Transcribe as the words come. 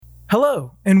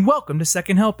Hello, and welcome to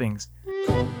Second Helpings,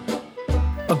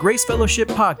 a Grace Fellowship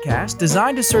podcast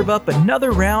designed to serve up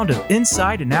another round of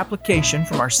insight and application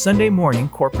from our Sunday morning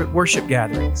corporate worship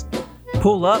gatherings.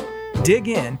 Pull up, dig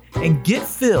in, and get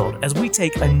filled as we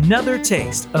take another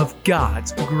taste of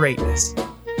God's greatness.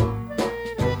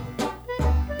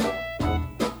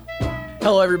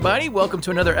 Hello, everybody. Welcome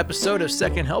to another episode of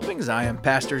Second Helpings. I am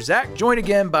Pastor Zach, joined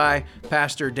again by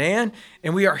Pastor Dan,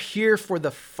 and we are here for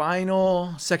the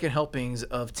final Second Helpings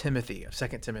of Timothy, of 2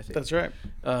 Timothy. That's right.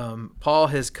 Paul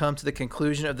has come to the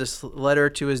conclusion of this letter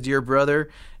to his dear brother,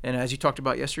 and as you talked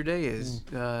about yesterday, is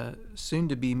soon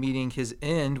to be meeting his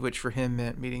end, which for him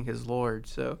meant meeting his Lord.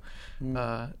 So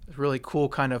really cool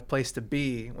kind of place to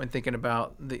be when thinking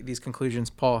about these conclusions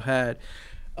Paul had.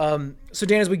 So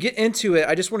Dan, as we get into it,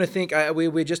 I just want to think,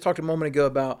 we just talked a moment ago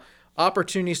about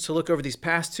opportunities to look over these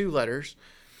past two letters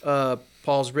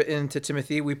Paul's written to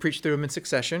Timothy. We preached through them in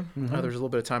succession. There's a little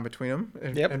bit of time between them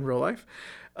in real life.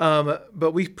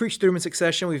 But we preached through them in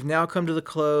succession. We've now come to the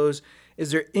close.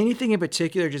 Is there anything in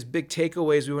particular, just big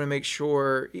takeaways we want to make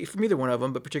sure, from either one of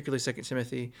them, but particularly 2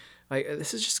 Timothy, like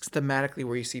this is just thematically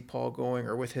where you see Paul going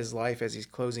or with his life as he's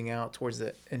closing out towards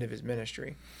the end of his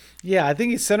ministry? Yeah, I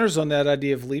think he centers on that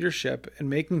idea of leadership and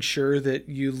making sure that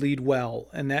you lead well.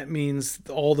 And that means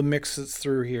all the mixes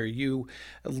through here. You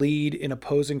lead in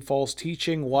opposing false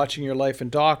teaching, watching your life and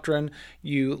doctrine.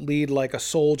 You lead like a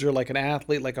soldier, like an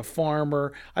athlete, like a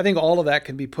farmer. I think all of that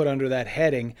can be put under that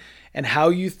heading. And how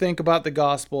you think about the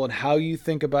gospel and how you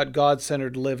think about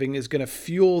God-centered living is going to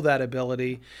fuel that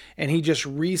ability. And he just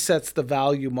resets the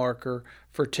value marker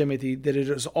for Timothy, that it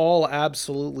is all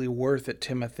absolutely worth it,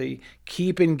 Timothy.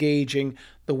 Keep engaging.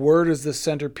 The word is the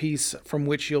centerpiece from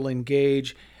which you'll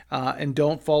engage, and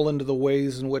don't fall into the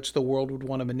ways in which the world would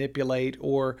want to manipulate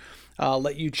or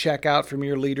let you check out from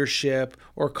your leadership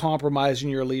or compromise in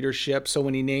your leadership. So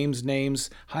when he names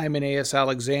Hymenaeus,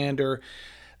 Alexander,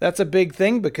 that's a big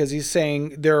thing because he's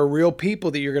saying there are real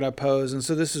people that you're going to oppose. And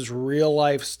so this is real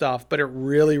life stuff, but it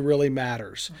really, really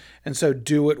matters. And so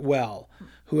do it well.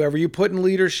 Whoever you put in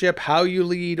leadership, how you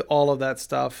lead, all of that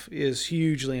stuff is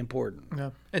hugely important. Yeah.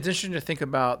 It's interesting to think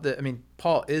about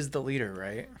Paul is the leader,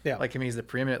 right? Yeah. He's the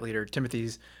preeminent leader.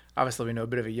 Timothy's, obviously we know, a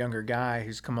bit of a younger guy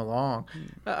who's come along.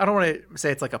 I don't want to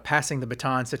say it's like a passing the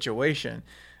baton situation,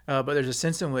 but there's a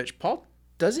sense in which Paul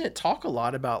doesn't talk a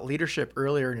lot about leadership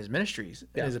earlier in his ministries,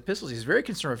 in his epistles. He's very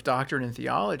concerned with doctrine and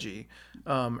theology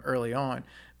early on.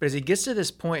 But as he gets to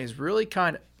this point, he's really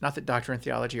not that doctrine and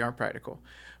theology aren't practical,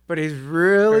 but he's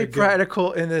really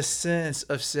practical in the sense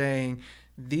of saying,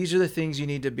 these are the things you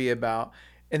need to be about.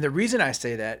 And the reason I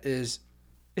say that is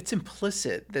it's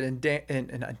implicit that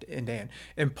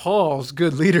in Paul's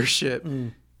good leadership,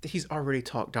 that he's already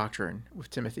talked doctrine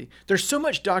with Timothy. There's so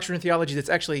much doctrine and theology that's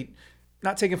actually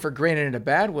not taken for granted in a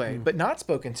bad way, but not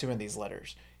spoken to in these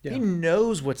letters. Yeah. He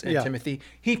knows what's in Timothy.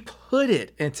 He put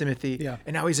it in Timothy,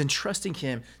 and now he's entrusting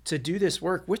him to do this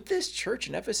work with this church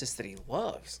in Ephesus that he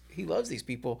loves. He loves these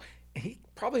people, and he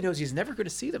probably knows he's never going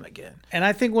to see them again. And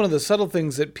I think one of the subtle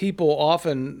things that people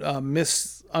often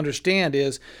misunderstand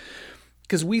is,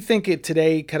 because we think it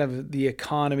today, kind of the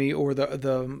economy or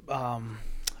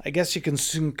I guess you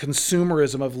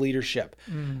consumerism of leadership.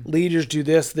 Leaders do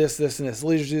this, and this.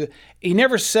 Leaders do that. He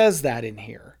never says that in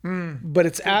here, but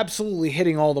it's absolutely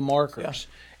hitting all the markers.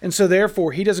 Yeah. And so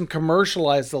therefore, he doesn't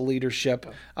commercialize the leadership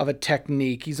of a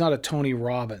technique. He's not a Tony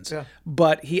Robbins,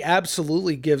 but he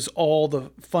absolutely gives all the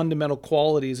fundamental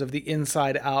qualities of the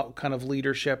inside out kind of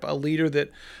leadership, a leader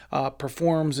that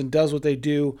performs and does what they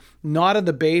do, not on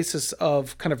the basis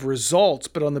of kind of results,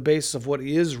 but on the basis of what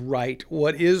is right,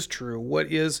 what is true,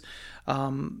 what is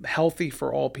healthy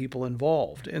for all people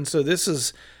involved. And so this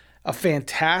is a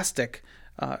fantastic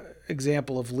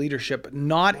example of leadership,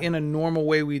 not in a normal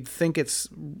way we'd think it's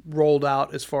rolled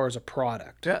out as far as a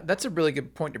product. Yeah, that's a really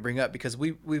good point to bring up, because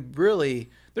we really,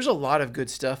 there's a lot of good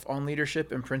stuff on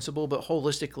leadership and principle, but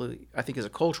holistically, I think as a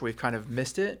culture, we've kind of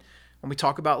missed it. When we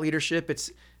talk about leadership,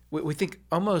 we think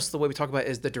almost the way we talk about it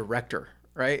is the director,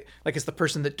 right? Like it's the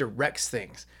person that directs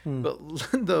things. But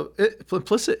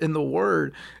implicit in the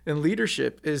word in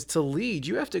leadership is to lead.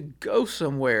 You have to go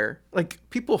somewhere. Like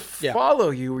people follow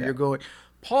you where you're going.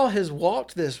 Paul has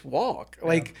walked this walk,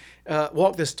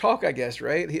 walked this talk, I guess,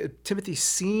 right? Timothy's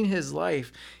seen his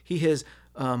life. He has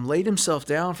laid himself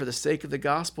down for the sake of the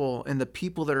gospel and the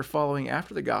people that are following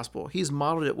after the gospel. He's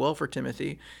modeled it well for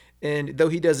Timothy. And though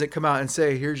he doesn't come out and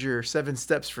say, here's your 7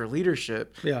 steps for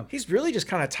leadership, he's really just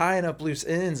kind of tying up loose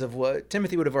ends of what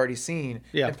Timothy would have already seen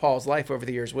in Paul's life over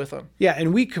the years with him. Yeah,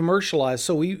 and we commercialize,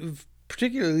 so we,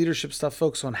 particularly leadership stuff,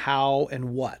 focus on how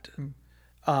and what.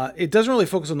 it doesn't really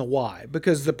focus on the why,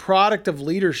 because the product of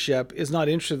leadership is not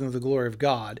interested in the glory of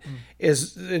God.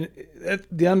 Is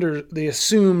the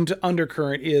assumed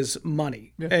undercurrent is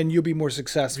money, and you'll be more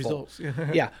successful. Results.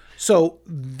 Yeah. So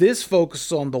this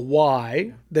focuses on the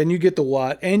why, then you get the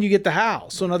what, and you get the how.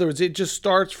 So in other words, it just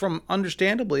starts from,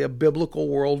 understandably, a biblical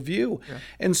worldview.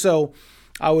 And so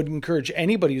I would encourage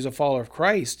anybody who's a follower of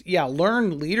Christ,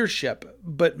 learn leadership,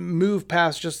 but move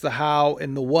past just the how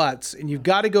and the whats. And you've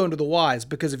got to go into the whys,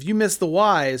 because if you miss the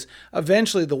whys,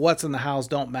 eventually the whats and the hows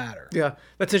don't matter. Yeah,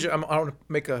 that's interesting. I don't want to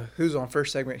make a who's on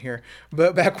first segment here,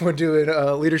 but back when doing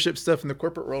leadership stuff in the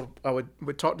corporate world, I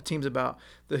would talk to teams about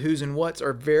the who's and whats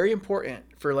are very important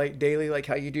for like daily, like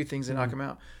how you do things and knock them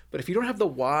out. But if you don't have the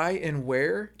why and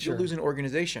where, you'll lose an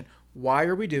organization. Why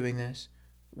are we doing this?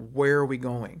 Where are we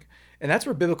going? And that's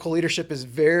where biblical leadership is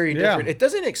very different. It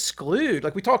doesn't exclude,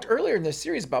 like we talked earlier in this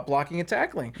series about blocking and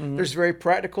tackling. There's very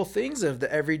practical things of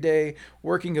the everyday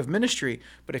working of ministry.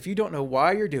 But if you don't know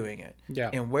why you're doing it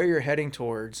and where you're heading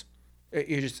towards,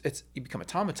 you become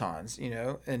automatons,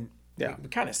 and we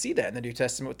kind of see that in the New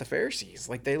Testament with the Pharisees.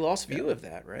 Like they lost view of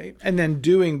that, right? And then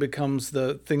doing becomes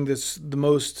the thing that's the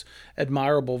most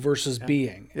admirable versus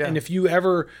being. And if you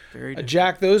ever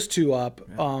jack those two up,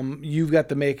 you've got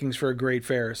the makings for a great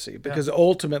Pharisee, because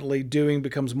ultimately doing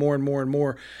becomes more and more and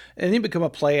more, and you become a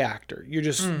play actor.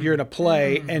 You're in a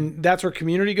play, and that's where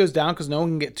community goes down, because no one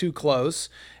can get too close,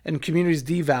 and community's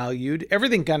devalued.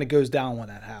 Everything kind of goes down when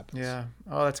that happens. Yeah.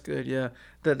 Oh, that's good. Yeah.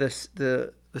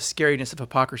 The scariness of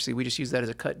hypocrisy, we just use that as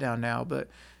a cut down now, but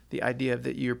the idea of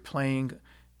that you're playing,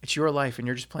 it's your life and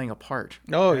you're just playing a part.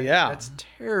 Oh, right? yeah. That's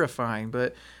terrifying,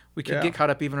 but we can get caught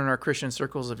up even in our Christian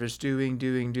circles of just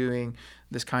doing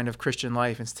this kind of Christian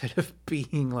life instead of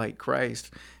being like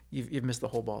Christ. You've missed the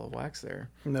whole ball of wax there.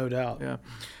 No doubt. Yeah.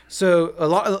 So a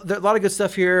lot of good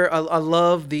stuff here. I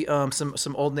love the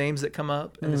some old names that come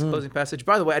up in this closing passage.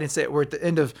 By the way, I didn't say it. We're at the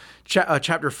end of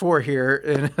chapter 4 here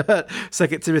in 2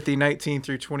 Timothy 19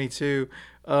 through 22.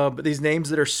 But these names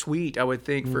that are sweet, I would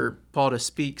think, for Paul to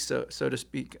speak, so to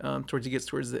speak, towards he gets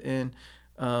towards the end.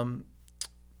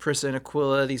 Prisca and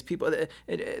Aquila, these people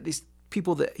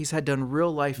that he's had done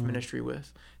real life ministry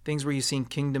with, things where he's seen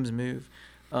kingdoms move.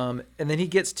 And then he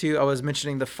gets to, I was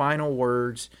mentioning the final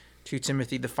words to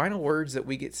Timothy, the final words that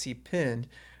we get to see penned,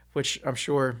 which I'm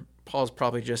sure Paul's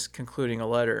probably just concluding a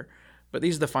letter. But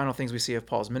these are the final things we see of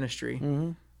Paul's ministry.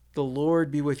 The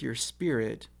Lord be with your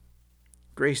spirit.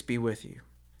 Grace be with you.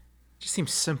 It just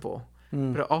seems simple,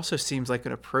 but it also seems like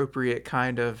an appropriate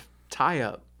kind of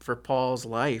tie-up for Paul's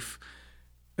life.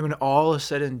 And when all is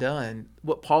said and done,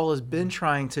 what Paul has been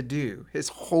trying to do his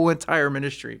whole entire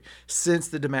ministry since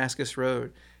the Damascus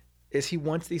Road is he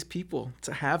wants these people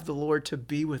to have the Lord, to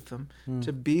be with them,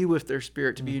 to be with their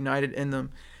spirit, to be united in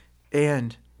them.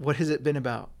 And what has it been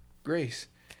about? Grace,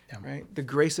 right? The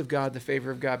grace of God, the favor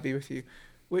of God be with you,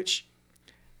 which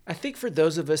I think for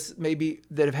those of us maybe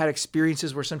that have had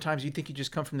experiences where sometimes you think you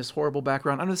just come from this horrible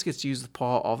background. I know this gets used with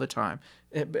Paul all the time,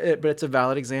 but it's a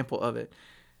valid example of it.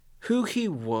 Who he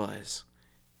was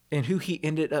and who he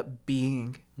ended up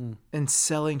being and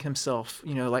selling himself,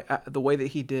 like the way that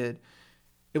he did,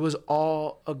 it was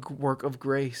all a work of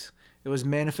grace. It was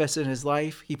manifested in his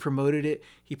life. He promoted it.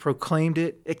 He proclaimed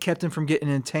it. It kept him from getting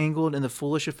entangled in the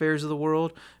foolish affairs of the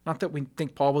world. Not that we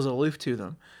think Paul was aloof to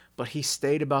them, but he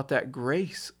stayed about that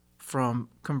grace from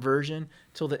conversion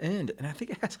till the end. And I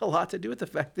think it has a lot to do with the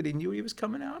fact that he knew what he was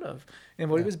coming out of and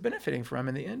what he was benefiting from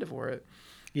in the end of it.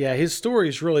 Yeah, his story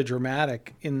is really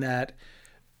dramatic in that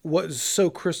what is so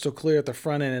crystal clear at the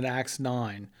front end in Acts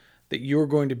 9, that you're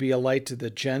going to be a light to the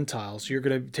Gentiles. You're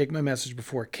going to take my message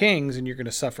before kings, and you're going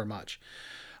to suffer much.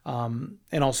 And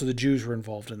also the Jews were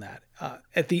involved in that.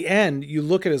 At the end, you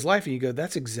look at his life and you go,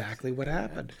 that's exactly what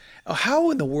happened.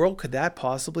 How in the world could that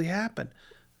possibly happen?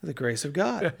 The grace of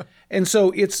God. And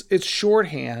so it's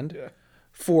shorthand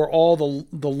for all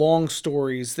the long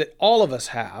stories that all of us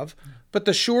have. But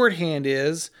the shorthand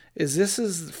is this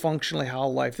is functionally how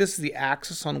life, this is the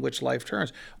axis on which life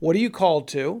turns. What are you called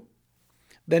to?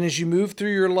 Then as you move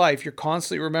through your life, you're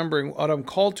constantly remembering what I'm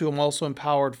called to, I'm also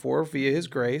empowered for via his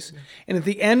grace. And at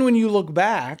the end, when you look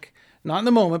back, not in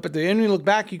the moment, but at the end when you look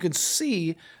back, you can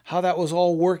see how that was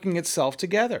all working itself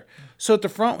together. So at the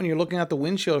front, when you're looking at the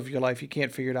windshield of your life, you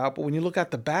can't figure it out. But when you look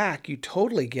at the back, you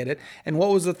totally get it. And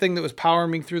what was the thing that was powering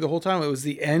me through the whole time? It was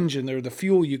the engine or the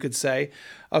fuel, you could say,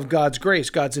 of God's grace.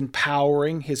 God's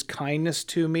empowering his kindness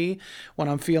to me when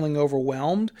I'm feeling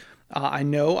overwhelmed.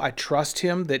 I trust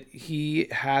him that he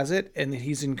has it and that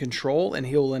he's in control and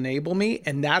he'll enable me.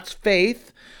 And that's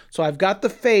faith. So I've got the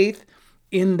faith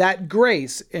in that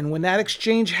grace. And when that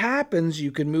exchange happens,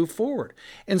 you can move forward.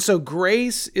 And so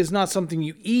grace is not something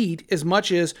you eat as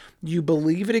much as you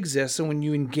believe it exists. And when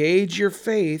you engage your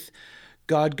faith,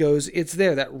 God goes, it's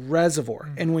there, that reservoir.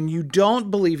 And when you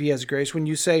don't believe he has grace, when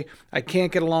you say, I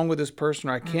can't get along with this person,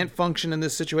 or I can't function in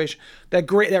this situation, that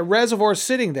reservoir is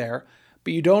sitting there,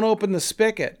 but you don't open the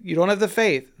spigot. You don't have the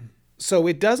faith. So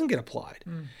it doesn't get applied.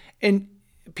 And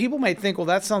people might think, well,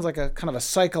 that sounds like a kind of a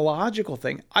psychological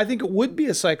thing. I think it would be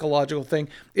a psychological thing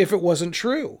if it wasn't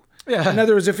true. Yeah. In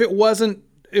other words, if it wasn't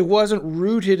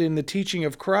rooted in the teaching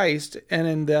of Christ and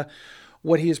in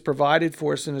what he has provided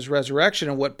for us in his resurrection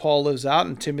and what Paul lives out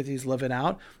and Timothy's living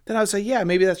out, then I would say, yeah,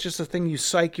 maybe that's just a thing you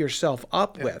psych yourself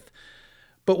up with.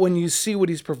 But when you see what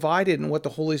he's provided and what the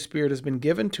Holy Spirit has been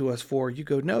given to us for, you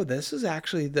go, no, this is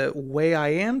actually the way I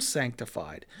am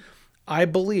sanctified. I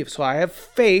believe. So I have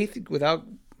faith. Without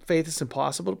faith, it's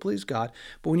impossible to please God.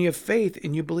 But when you have faith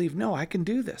and you believe, no, I can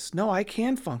do this. No, I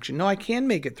can function. No, I can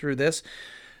make it through this.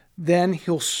 Then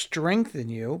he'll strengthen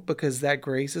you because that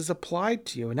grace is applied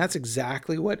to you. And that's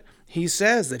exactly what he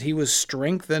says, that he was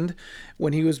strengthened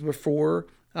when he was before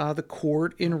the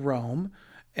court in Rome.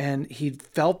 And he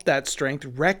felt that strength,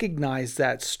 recognized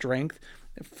that strength.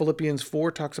 Philippians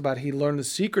 4 talks about he learned the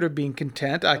secret of being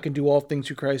content. I can do all things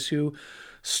through Christ who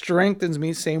strengthens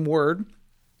me, same word.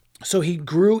 So he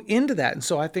grew into that. And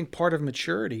so I think part of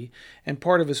maturity and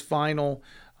part of his final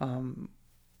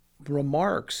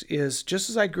remarks is, just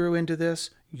as I grew into this,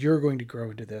 you're going to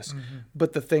grow into this.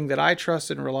 But the thing that I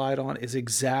trusted and relied on is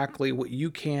exactly what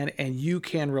you can, and you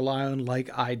can rely on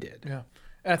like I did. Yeah.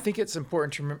 And I think it's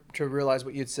important to realize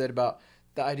what you had said about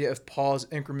the idea of Paul's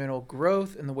incremental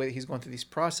growth and the way that he's going through these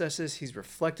processes. He's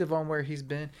reflective on where he's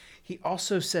been. He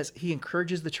also says he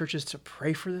encourages the churches to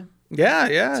pray for them. Yeah.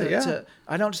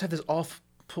 I don't just have this all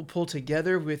pull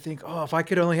together. We think, oh, if I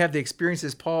could only have the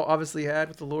experiences Paul obviously had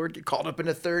with the Lord, get called up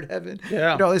into third heaven,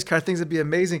 all these kind of things would be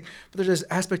amazing. But there's this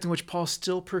aspect in which Paul's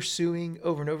still pursuing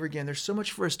over and over again. There's so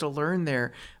much for us to learn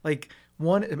there. Like,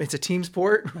 one, it's a team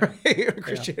sport, right?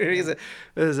 Christianity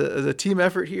is a team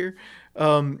effort here.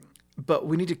 But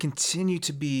we need to continue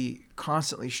to be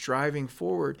constantly striving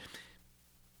forward.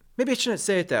 Maybe I shouldn't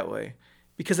say it that way,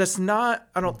 because that's not,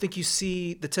 I don't think you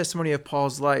see the testimony of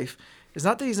Paul's life. It's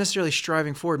not that he's necessarily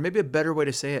striving forward. Maybe a better way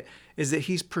to say it is that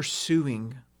he's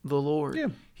pursuing the Lord. Yeah.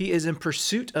 He is in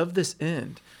pursuit of this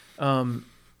end. And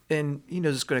he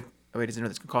knows it's going to, he doesn't know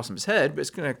it's going to cost him his head, but it's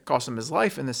going to cost him his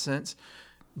life in this sense.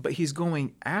 But he's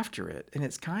going after it. And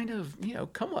it's kind of,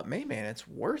 come what may, man, it's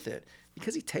worth it.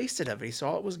 Because he tasted of it. He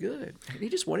saw it was good. And he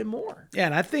just wanted more. Yeah,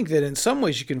 and I think that in some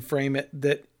ways you can frame it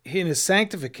that in his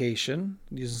sanctification,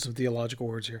 using some theological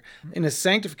words here, in his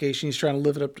sanctification, he's trying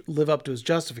to live up to his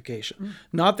justification.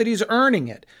 Not that he's earning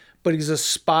it, but he's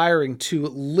aspiring to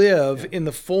live in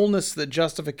the fullness that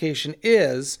justification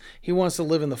is. He wants to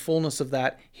live in the fullness of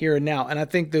that here and now. And I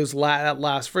think that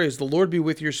last phrase, the Lord be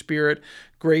with your spirit,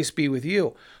 grace be with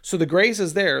you. So the grace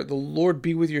is there. The Lord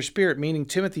be with your spirit, meaning,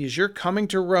 Timothy, as you're coming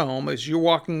to Rome, as you're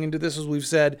walking into this, as we've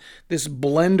said, this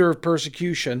blender of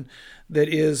persecution that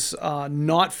is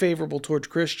not favorable towards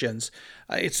Christians,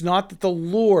 it's not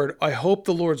that I hope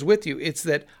the Lord's with you. It's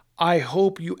that I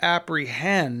hope you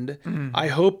apprehend. I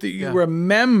hope that you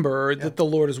remember that the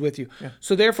Lord is with you. Yeah.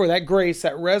 So therefore, that grace,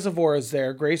 that reservoir is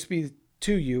there. Grace be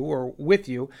to you or with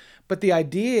you. But the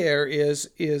idea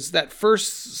is that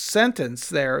first sentence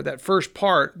there, that first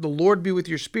part, the Lord be with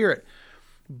your spirit.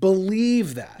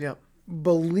 Believe that. Yep.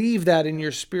 Believe that in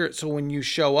your spirit. So when you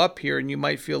show up here and you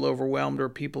might feel overwhelmed or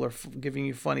people are giving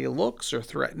you funny looks or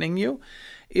threatening you,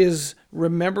 is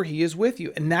remember he is with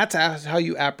you. And that's how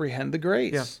you apprehend the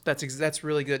grace. Yeah, that's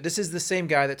really good. This is the same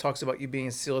guy that talks about you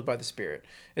being sealed by the Spirit.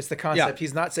 It's the concept. Yeah.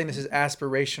 He's not saying this is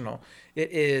aspirational.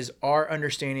 It is our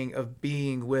understanding of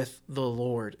being with the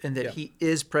Lord and that he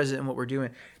is present in what we're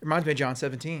doing. It reminds me of John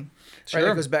 17. Sure.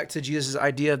 Right? It goes back to Jesus'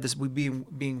 idea of this, we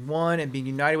being one and being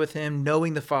united with him,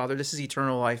 knowing the Father. This is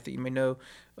eternal life, that you may know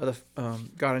of the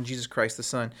God and Jesus Christ, the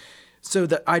Son. So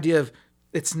the idea of,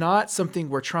 it's not something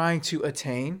we're trying to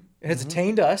attain. It has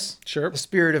attained us. Sure. The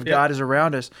Spirit of God is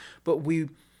around us. But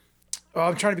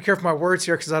I'm trying to be careful with my words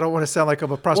here because I don't want to sound like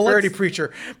I'm a prosperity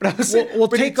preacher. But we'll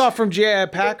take off from J.I.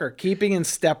 Packer, keeping in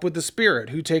step with the Spirit,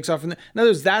 who takes off in other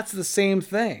words, that's the same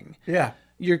thing. Yeah.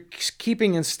 You're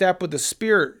keeping in step with the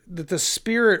Spirit, that the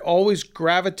Spirit always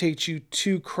gravitates you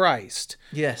to Christ.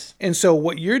 Yes. And so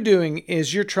what you're doing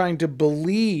is you're trying to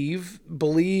believe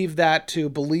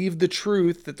the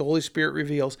truth that the Holy Spirit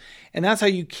reveals. And that's how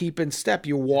you keep in step.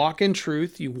 You walk in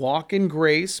truth, you walk in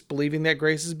grace, believing that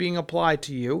grace is being applied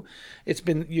to you.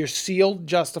 You're sealed,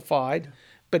 justified,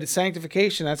 But it's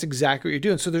sanctification, that's exactly what you're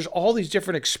doing. So there's all these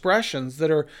different expressions that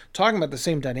are talking about the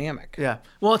same dynamic. Yeah.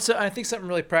 Well, I think something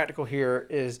really practical here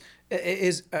is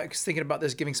thinking about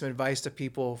this, giving some advice to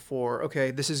people for,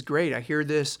 okay, this is great. I hear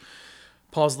this.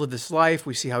 Paul's lived this life.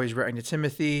 We see how he's writing to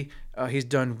Timothy. He's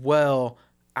done well.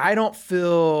 I don't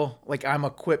feel like I'm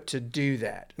equipped to do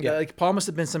that. Yeah. Like Paul must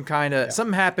have been some kind of,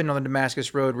 something happened on the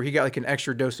Damascus Road where he got like an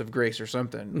extra dose of grace or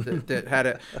something that had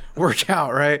it work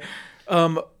out, right?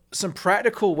 Some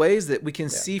practical ways that we can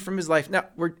see from his life. Now,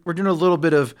 we're doing a little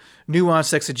bit of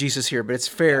nuanced exegesis here, but it's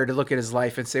fair to look at his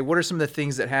life and say, what are some of the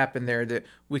things that happened there that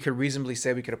we could reasonably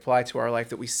say we could apply to our life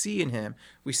that we see in him,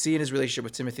 we see in his relationship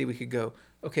with Timothy? We could go,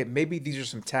 okay, maybe these are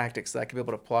some tactics that I could be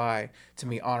able to apply to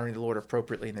me honoring the Lord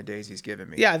appropriately in the days he's given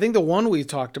me. Yeah, I think the one we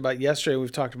talked about yesterday,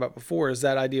 we've talked about before, is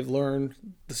that idea of learn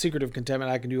the secret of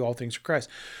contentment. I can do all things for Christ.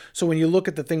 So when you look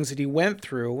at the things that he went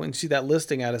through and see that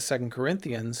listing out of 2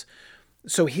 Corinthians,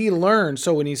 so he learned,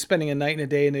 so when he's spending a night and a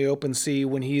day in the open sea,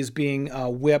 when he's being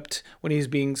whipped, when he's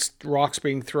being, rocks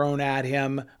being thrown at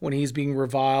him, when he's being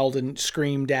reviled and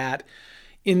screamed at,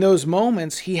 in those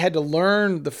moments, he had to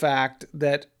learn the fact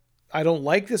that I don't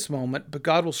like this moment, but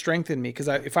God will strengthen me. Because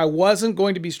if I wasn't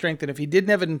going to be strengthened, if he didn't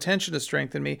have an intention to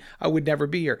strengthen me, I would never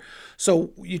be here.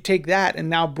 So you take that and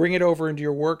now bring it over into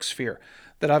your work sphere,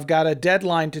 that I've got a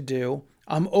deadline to do.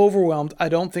 I'm overwhelmed. I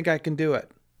don't think I can do it.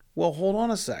 Well, hold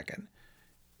on a second.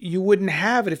 You wouldn't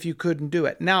have it if you couldn't do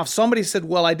it. Now, if somebody said,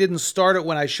 well, I didn't start it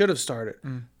when I should have started,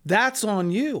 that's on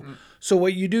you. So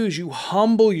what you do is you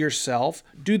humble yourself,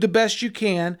 do the best you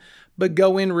can, but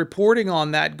go in reporting on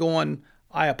that going,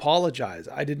 I apologize.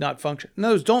 I did not function. In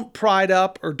other words, don't pride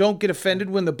up or don't get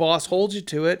offended when the boss holds you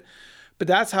to it. But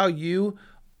that's how you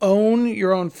own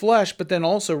your own flesh, but then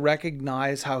also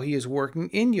recognize how he is working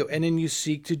in you. And then you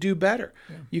seek to do better.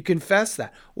 Yeah. You confess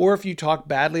that. Or if you talk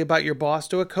badly about your boss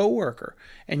to a coworker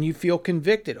and you feel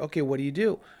convicted, okay, what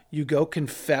do? You go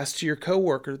confess to your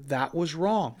coworker that was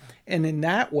wrong. And in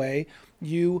that way,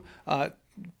 you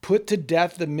put to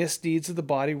death the misdeeds of the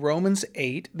body. Romans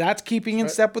 8. That's keeping in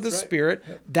step with the Spirit.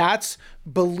 Yep. That's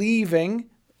believing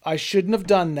I shouldn't have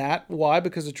done that. Why?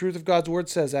 Because the truth of God's word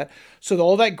says that. So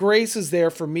all that grace is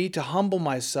there for me to humble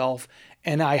myself,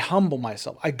 and I humble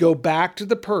myself. I go back to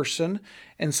the person,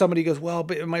 and somebody goes, well,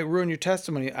 but it might ruin your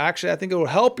testimony. Actually, I think it will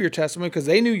help your testimony because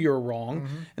they knew you were wrong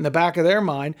in the back of their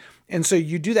mind. And so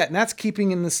you do that, and that's keeping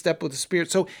in the step with the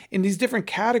Spirit. So in these different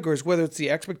categories, whether it's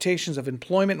the expectations of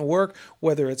employment and work,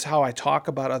 whether it's how I talk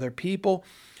about other people,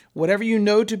 whatever you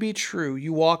know to be true,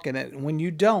 you walk in it. And when you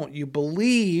don't, you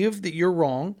believe that you're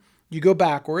wrong, you go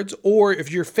backwards. Or if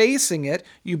you're facing it,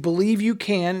 you believe you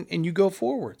can and you go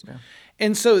forwards. Yeah.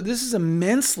 And so this is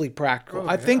immensely practical.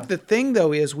 I think the thing,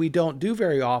 though, is we don't do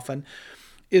very often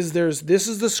is this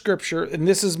is the scripture and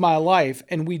this is my life,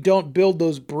 and we don't build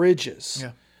those bridges.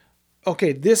 Yeah.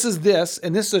 Okay, this is this,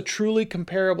 and this is a truly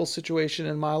comparable situation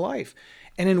in my life.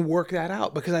 And then work that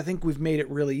out, because I think we've made it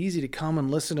really easy to come and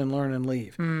listen and learn and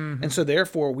leave. Mm-hmm. And so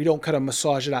therefore, we don't kind of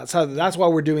massage it out. So that's why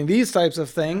we're doing these types of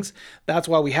things. That's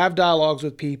why we have dialogues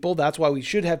with people. That's why we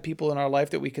should have people in our life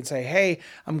that we can say, hey,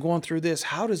 I'm going through this.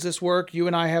 How does this work? You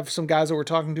and I have some guys that we're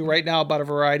talking to right now about a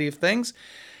variety of things.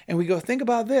 And we go, think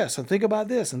about this and think about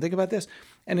this and think about this.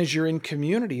 And as you're in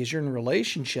community, as you're in a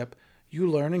relationship,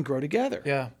 you learn and grow together.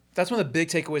 Yeah. That's one of the big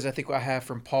takeaways I think I have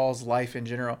from Paul's life in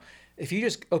general. If you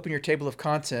just open your table of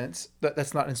contents,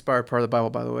 that's not an inspired part of the Bible,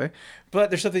 by the way,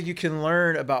 but there's something you can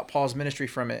learn about Paul's ministry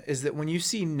from it, is that when you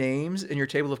see names in your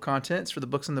table of contents for the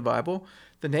books in the Bible,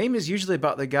 the name is usually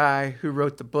about the guy who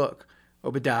wrote the book,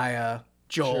 Obadiah,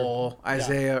 Joel,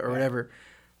 Isaiah, or whatever.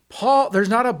 Paul, there's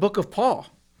not a book of Paul.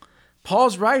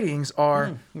 Paul's writings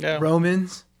are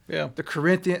Romans, the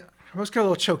Corinthians. I was kind of a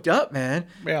little choked up, man.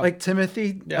 Yeah. Like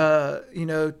Timothy,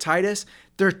 Titus.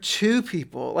 There are two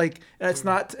people. Like, and it's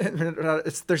not.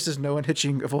 There's just no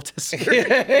unhitching of Old Testament.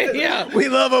 Yeah, we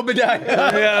love Obadiah.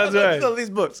 Yeah, that's right. All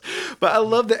these books, but I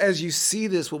love that as you see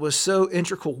this, what was so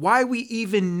integral, why we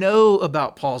even know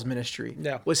about Paul's ministry,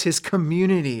 was his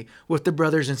community with the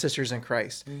brothers and sisters in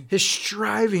Christ, his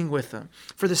striving with them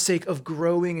for the sake of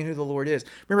growing in who the Lord is.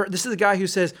 Remember, this is the guy who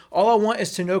says, "All I want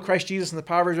is to know Christ Jesus and the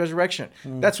power of his resurrection.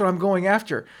 That's what I'm going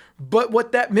after." But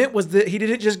what that meant was that he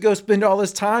didn't just go spend all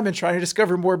his time and trying to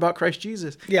discover more about Christ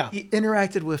Jesus. Yeah. He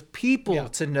interacted with people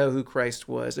to know who Christ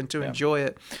was and to enjoy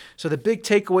it. So the big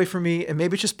takeaway for me, and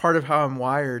maybe it's just part of how I'm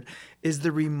wired, is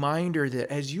the reminder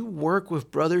that as you work with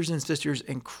brothers and sisters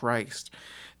in Christ,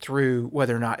 through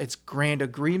whether or not it's grand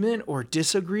agreement or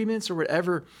disagreements or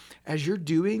whatever, as you're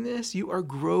doing this, you are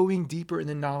growing deeper in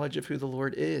the knowledge of who the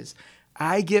Lord is.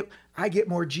 I I get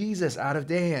more Jesus out of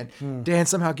Dan. Dan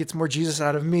somehow gets more Jesus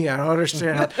out of me. I don't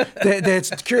understand how that's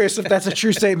curious if that's a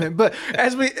true statement. But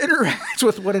as we interact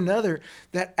with one another,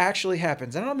 that actually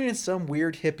happens. I don't mean in some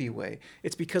weird hippie way.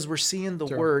 It's because we're seeing the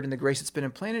word and the grace that's been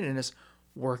implanted in us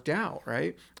worked out,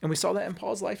 right? And we saw that in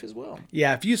Paul's life as well.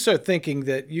 Yeah, if you start thinking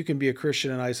that you can be a Christian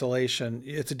in isolation,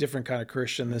 it's a different kind of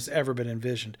Christian that's ever been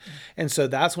envisioned. And so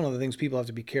that's one of the things people have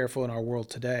to be careful in our world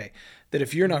today, that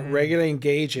if you're not regularly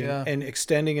engaging and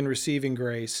extending and receiving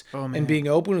grace and being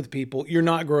open with people, you're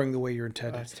not growing the way you're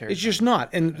intended. It's just not.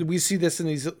 And we see this in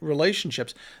these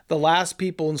relationships. The last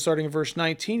people, and starting in verse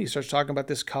 19, he starts talking about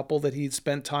this couple that he'd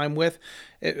spent time with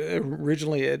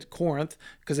originally at Corinth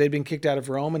because they'd been kicked out of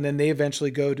Rome, and then they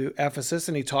eventually go to Ephesus,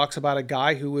 and he talks about a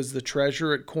guy who was the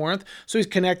treasurer at Corinth. So he's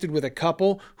connected with a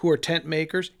couple who are tent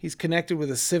makers. He's connected with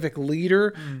a civic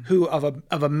leader who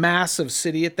of a massive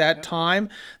city at that time.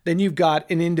 Then you've got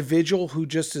an individual who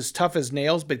just is tough as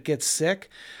nails but gets sick.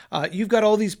 You've got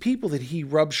all these people that he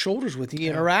rubs shoulders with, he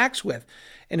interacts with.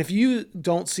 And if you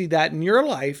don't see that in your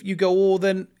life, you go, well,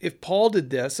 then if Paul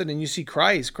did this, and then you see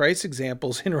Christ's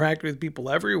examples interact with people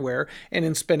everywhere and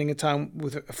in spending a time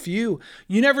with a few,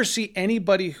 you never see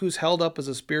anybody who's held up as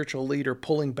a spiritual leader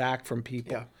pulling back from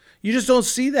people. Yeah. You just don't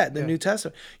see that in the New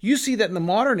Testament. You see that in the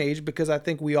modern age because I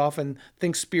think we often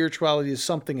think spirituality is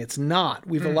something it's not.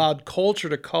 We've allowed culture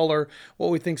to color what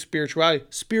we think spirituality.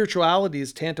 Spirituality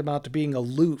is tantamount to being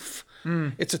aloof.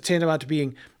 It's tantamount to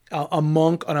being a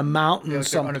monk on a mountain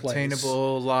someplace.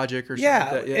 Unattainable logic or something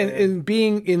Yeah, like that. And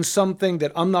being in something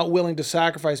that I'm not willing to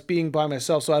sacrifice, being by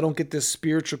myself so I don't get this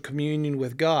spiritual communion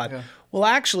with God. Yeah. Well,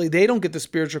 actually, they don't get the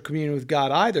spiritual communion with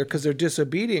God either because they're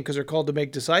disobedient because they're called to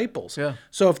make disciples. Yeah.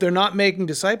 So if they're not making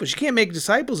disciples, you can't make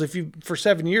disciples if you, for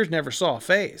 7 years, never saw a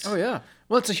face. Oh, yeah.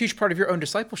 Well, it's a huge part of your own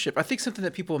discipleship. I think something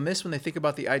that people miss when they think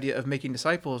about the idea of making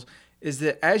disciples is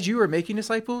that as you are making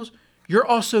disciples, you're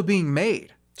also being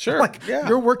made. Sure.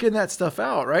 You're working that stuff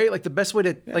out, right? Like the best way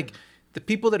to, the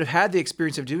people that have had the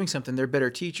experience of doing something, they're better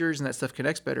teachers and that stuff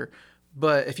connects better.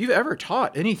 But if you've ever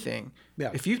taught anything,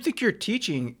 if you think you're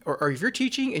teaching or if you're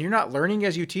teaching and you're not learning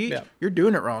as you teach, you're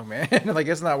doing it wrong, man. Like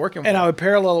it's not working. And I would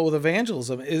parallel it with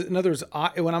evangelism. In other words,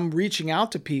 when I'm reaching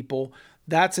out to people,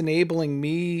 that's enabling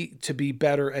me to be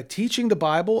better at teaching the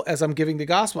Bible as I'm giving the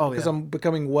gospel because I'm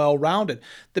becoming well-rounded.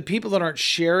 The people that aren't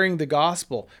sharing the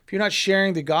gospel, if you're not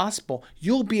sharing the gospel,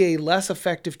 you'll be a less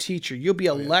effective teacher. You'll be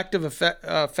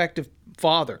effective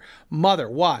father, mother.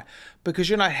 Why? Because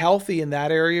you're not healthy in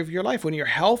that area of your life. When you're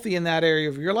healthy in that area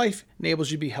of your life, it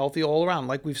enables you to be healthy all around.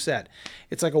 Like we've said,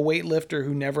 it's like a weightlifter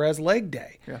who never has leg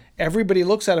day. Yeah. Everybody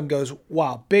looks at him and goes,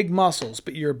 wow, big muscles,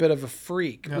 but you're a bit of a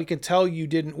freak. Yeah. We can tell you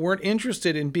weren't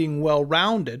interested in being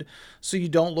well-rounded, so you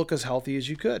don't look as healthy as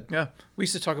you could. Yeah. We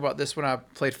used to talk about this when I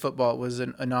played football. It was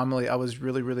an anomaly. I was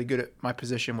really, really good at my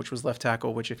position, which was left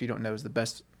tackle, which if you don't know is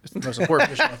it's the most important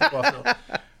position on the football field.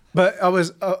 But I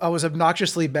was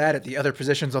obnoxiously bad at the other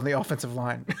positions on the offensive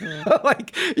line.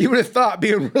 Like you would have thought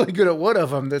being really good at one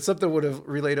of them that something would have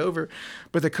relayed over.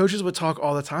 But the coaches would talk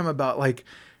all the time about like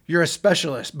you're a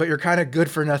specialist, but you're kind of good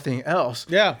for nothing else.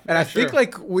 Yeah. And I think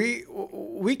like we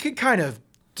could kind of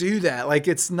do that. Like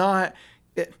it's not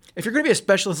if you're going to be a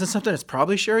specialist in something, it's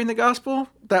probably sharing the gospel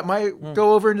that might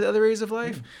go over into other areas of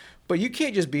life. But you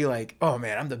can't just be like, oh,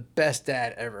 man, I'm the best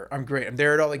dad ever. I'm great. I'm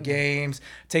there at all the games,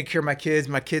 take care of my kids.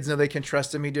 My kids know they can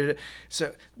trust in me.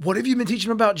 So what have you been teaching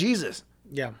them about Jesus?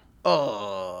 Yeah.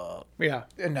 Oh. Yeah.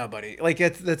 Nobody. Like,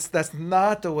 that's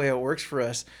not the way it works for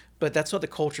us. But that's what the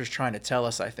culture is trying to tell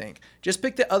us, I think. Just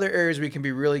pick the other areas we can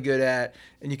be really good at,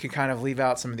 and you can kind of leave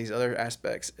out some of these other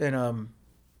aspects. And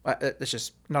it's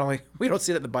just not only we don't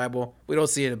see it in the Bible, we don't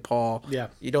see it in Paul. Yeah,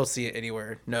 you don't see it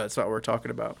anywhere. No, that's not what we're talking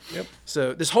about. Yep.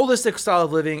 So this holistic style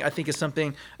of living, I think, is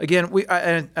something. Again,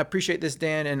 I appreciate this,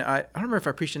 Dan, and I don't remember if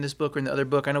I preached in this book or in the other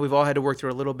book. I know we've all had to work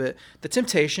through a little bit. The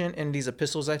temptation in these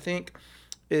epistles, I think,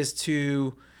 is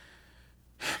we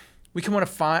can want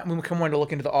to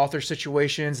look into the author's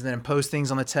situations and then impose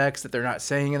things on the text that they're not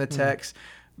saying in the text.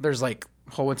 There's like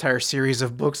whole entire series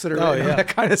of books that are written on that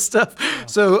kind of stuff. Yeah.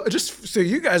 So just so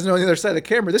you guys know on the other side of the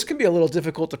camera, this can be a little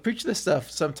difficult to preach this stuff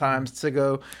sometimes to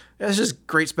go, it's just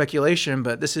great speculation,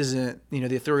 but this isn't,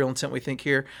 the ethereal intent we think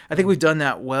here. I think we've done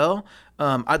that well.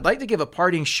 I'd like to give a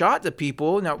parting shot to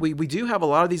people. Now, we do have a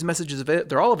lot of these messages.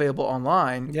 They're all available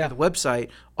online, the website,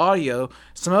 audio.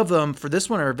 Some of them for this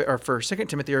one or for 2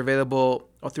 Timothy are available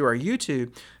through our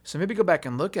YouTube. So maybe go back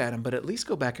and look at them, but at least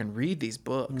go back and read these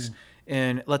books.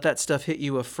 And let that stuff hit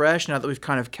you afresh. Now that we've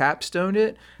kind of capstoned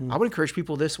it, I would encourage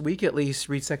people this week at least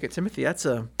read 2 Timothy. That's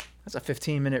a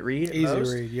 15-minute read. Easy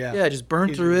read, yeah. Yeah, just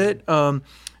burn through it.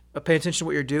 Pay attention to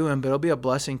what you're doing, but it'll be a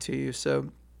blessing to you. So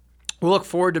We'll look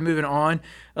forward to moving on.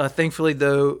 Thankfully,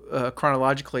 though,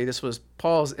 chronologically, this was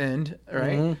Paul's end,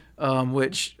 right?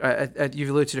 Which you've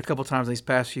alluded to a couple times in these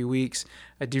past few weeks.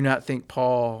 I do not think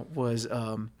Paul was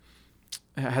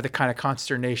had the kind of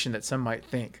consternation that some might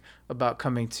think about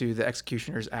coming to the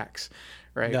executioner's axe,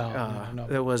 right? No.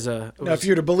 It was Now, if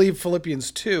you're to believe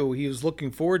Philippians 2, he was looking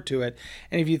forward to it.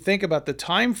 And if you think about the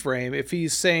time frame, if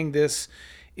he's saying this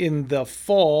in the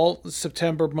fall,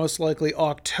 September, most likely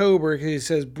October, he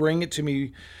says, bring it to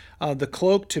me, the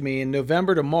cloak to me. In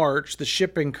November to March, the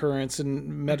shipping currents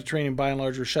in Mediterranean by and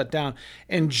large were shut down.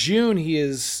 In June, he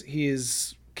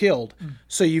is killed.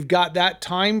 So you've got that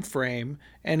time frame,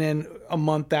 and then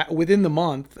within the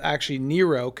month, actually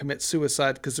Nero commits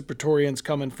suicide because the Praetorians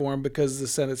come in for him because the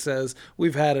Senate says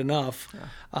we've had enough.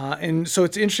 And so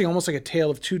it's interesting, almost like a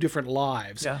tale of two different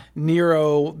lives.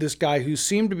 Nero, this guy who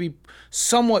seemed to be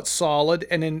somewhat solid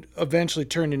and then eventually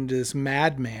turned into this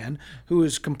madman who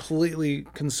is completely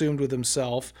consumed with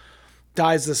himself,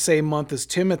 dies the same month as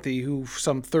Timothy, who for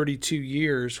some 32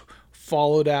 years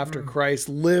followed after Christ,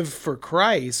 lived for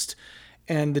Christ,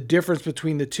 and the difference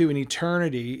between the two in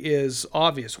eternity is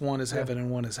obvious. One is heaven and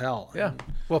one is hell. Yeah.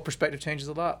 Well, perspective changes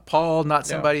a lot. Paul, not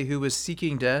somebody who was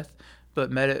seeking death, but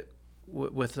met it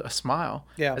with a smile,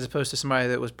 as opposed to somebody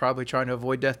that was probably trying to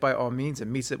avoid death by all means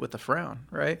and meets it with a frown,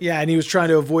 right? Yeah, and he was trying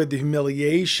to avoid the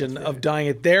humiliation of dying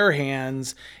at their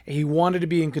hands. He wanted to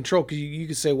be in control, because you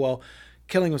could say, well,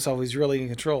 killing himself, he's really in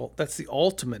control. That's the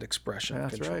ultimate expression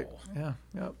of control. That's right. Yeah.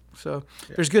 Yep. So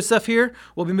there's good stuff here.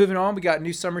 We'll be moving on. We got a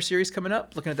new summer series coming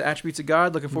up, looking at the attributes of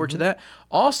God. Looking forward to that.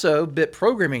 Also, bit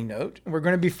programming note, we're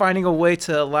going to be finding a way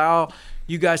to allow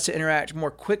you guys to interact more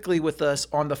quickly with us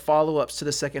on the follow-ups to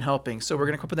the second helping. So we're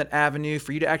going to come up with an avenue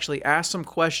for you to actually ask some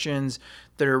questions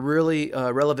that are really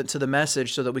relevant to the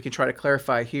message so that we can try to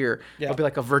clarify here. It'll be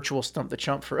like a virtual stump the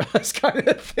chump for us kind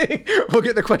of thing. We'll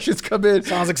get the questions come in.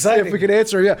 Sounds exciting. If we can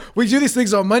answer. Yeah. We do these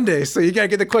things on Mondays, so you got to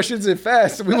get the questions in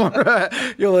fast. We want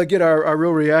you'll get our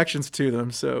real reactions to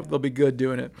them. So they'll be good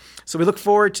doing it. So we look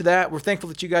forward to that. We're thankful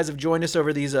that you guys have joined us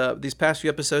over these past few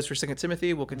episodes for 2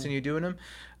 Timothy. We'll continue doing them.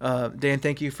 Dan,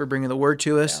 thank you for bringing the word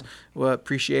to us. We'll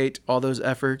appreciate all those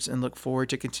efforts and look forward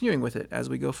to continuing with it as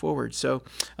we go forward. So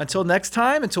until next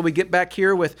time, until we get back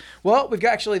here with, we've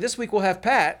got actually this week we'll have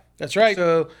Pat. That's right.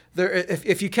 So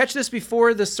if you catch this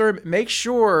before the sermon, make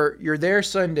sure you're there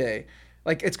Sunday.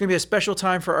 Like, it's going to be a special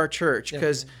time for our church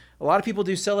because a lot of people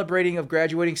do celebrating of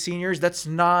graduating seniors. That's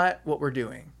not what we're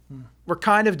doing. We're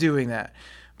kind of doing that.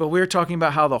 But we're talking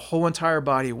about how the whole entire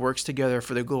body works together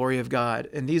for the glory of God.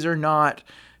 And these are not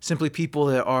simply people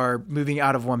that are moving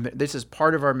out of one. This is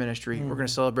part of our ministry. We're going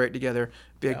to celebrate together.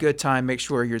 Be a good time. Make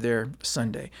sure you're there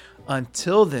Sunday.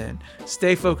 Until then,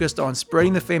 stay focused on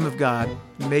spreading the fame of God,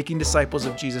 making disciples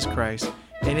of Jesus Christ,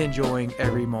 and enjoying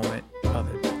every moment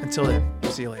of it. Until then,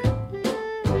 we'll see you later.